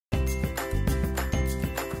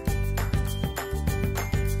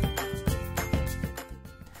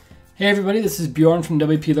Hey everybody, this is Bjorn from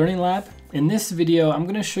WP Learning Lab. In this video, I'm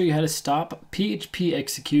going to show you how to stop PHP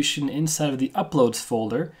execution inside of the Uploads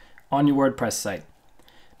folder on your WordPress site.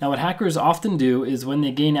 Now what hackers often do is when they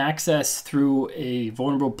gain access through a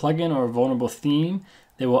vulnerable plugin or a vulnerable theme,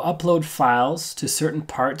 they will upload files to certain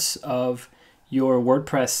parts of your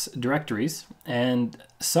WordPress directories, and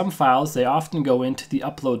some files, they often go into the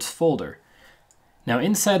Uploads folder. Now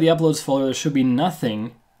inside the Uploads folder, there should be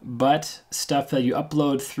nothing but stuff that you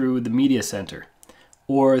upload through the Media Center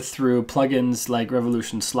or through plugins like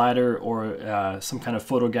Revolution Slider or some kind of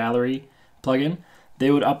photo gallery plugin. They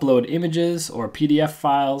would upload images or PDF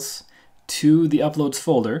files to the Uploads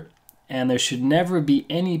folder, and there should never be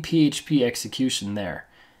any PHP execution there.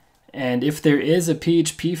 And if there is a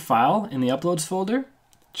PHP file in the Uploads folder,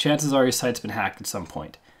 chances are your site's been hacked at some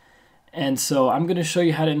point. And so I'm going to show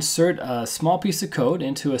you how to insert a small piece of code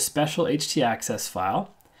into a special htaccess file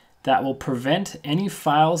that will prevent any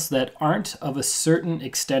files that aren't of a certain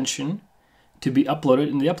extension to be uploaded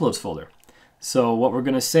in the Uploads folder. So what we're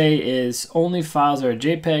going to say is only files that are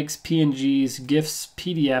JPEGs, PNGs, GIFs,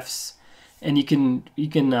 PDFs, and you can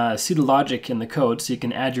see the logic in the code, so you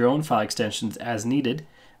can add your own file extensions as needed,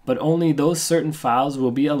 but only those certain files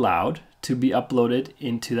will be allowed to be uploaded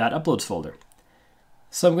into that Uploads folder.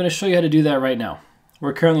 So I'm going to show you how to do that right now.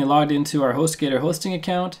 We're currently logged into our HostGator hosting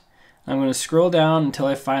account. I'm going to scroll down until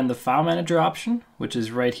I find the File Manager option, which is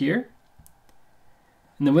right here.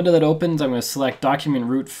 In the window that opens, I'm going to select Document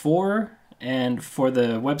Root 4, and for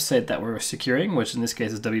the website that we're securing, which in this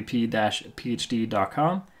case is wp-phd.com,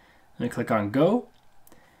 I'm going to click on Go.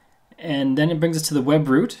 And then it brings us to the web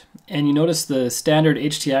root, and you notice the standard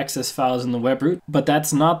htaccess files in the web root, but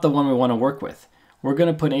that's not the one we want to work with. We're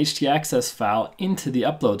going to put an htaccess file into the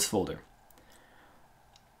Uploads folder.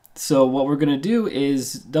 So what we're going to do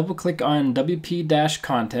is double click on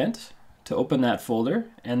wp-content to open that folder,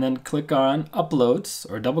 and then click on Uploads,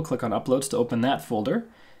 or double click on Uploads to open that folder.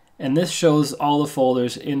 And this shows all the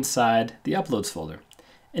folders inside the Uploads folder.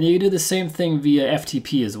 And you can do the same thing via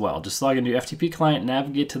FTP as well. Just log into your FTP client,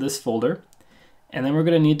 navigate to this folder, and then we're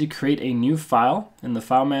going to need to create a new file. In the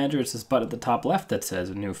File Manager, it's this button at the top left that says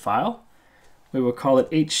a new file. We will call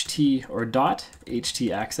it ht or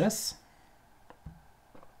 .htaccess.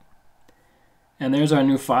 And there's our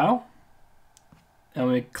new file. And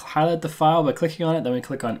we highlight the file by clicking on it, then we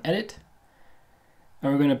click on Edit.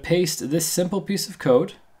 And we're going to paste this simple piece of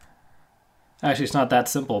code. Actually, it's not that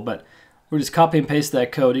simple, but we'll just copy and paste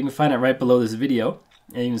that code. You can find it right below this video,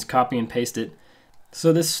 and you can just copy and paste it.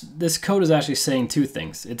 So this code is actually saying two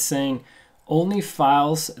things. It's saying only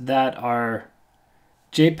files that are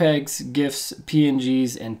JPEGs, GIFs,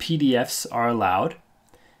 PNGs, and PDFs are allowed.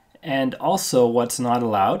 And also what's not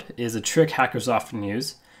allowed is a trick hackers often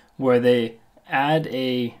use, where they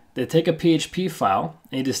take a PHP file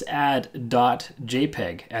and they just add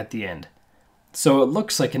 .jpeg at the end. So it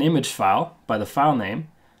looks like an image file by the file name,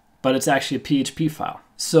 but it's actually a PHP file.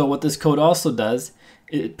 So what this code also does,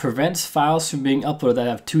 it prevents files from being uploaded that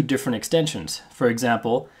have two different extensions. For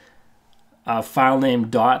example, a file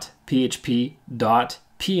name .php.png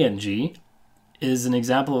is an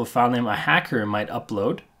example of a file name a hacker might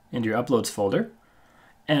upload into your Uploads folder.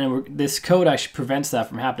 And this code actually prevents that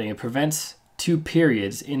from happening. It prevents two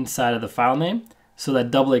periods inside of the file name, so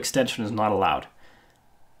that double extension is not allowed.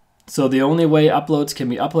 So the only way uploads can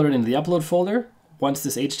be uploaded into the Upload folder once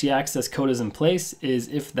this htaccess code is in place is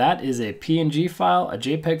if that is a PNG file, a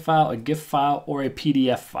JPEG file, a GIF file, or a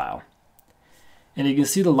PDF file. And you can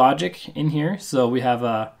see the logic in here. So we have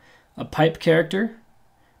a pipe character.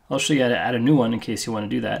 I'll show you how to add a new one in case you want to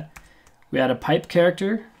do that. We add a pipe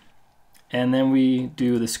character, and then we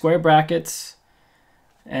do the square brackets,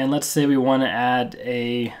 and let's say we want to add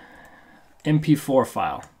a MP4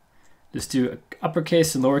 file. Just do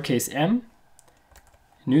uppercase and lowercase m,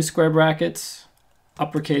 new square brackets,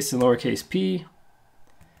 uppercase and lowercase p,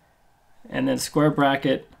 and then square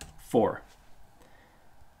bracket 4.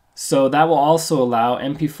 So that will also allow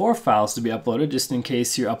MP4 files to be uploaded, just in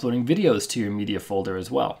case you're uploading videos to your media folder as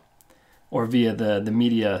well, or via the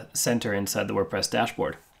Media Center inside the WordPress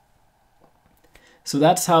dashboard. So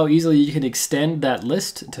that's how easily you can extend that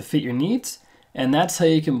list to fit your needs, and that's how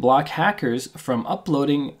you can block hackers from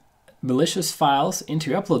uploading malicious files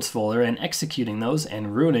into your Uploads folder and executing those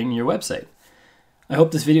and ruining your website. I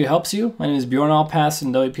hope this video helps you. My name is Bjorn Allpass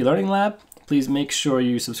in WP Learning Lab. Please make sure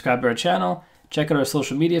you subscribe to our channel, check out our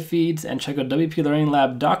social media feeds, and check out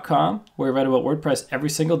wp-learninglab.com, where we write about WordPress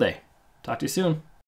every single day. Talk to you soon.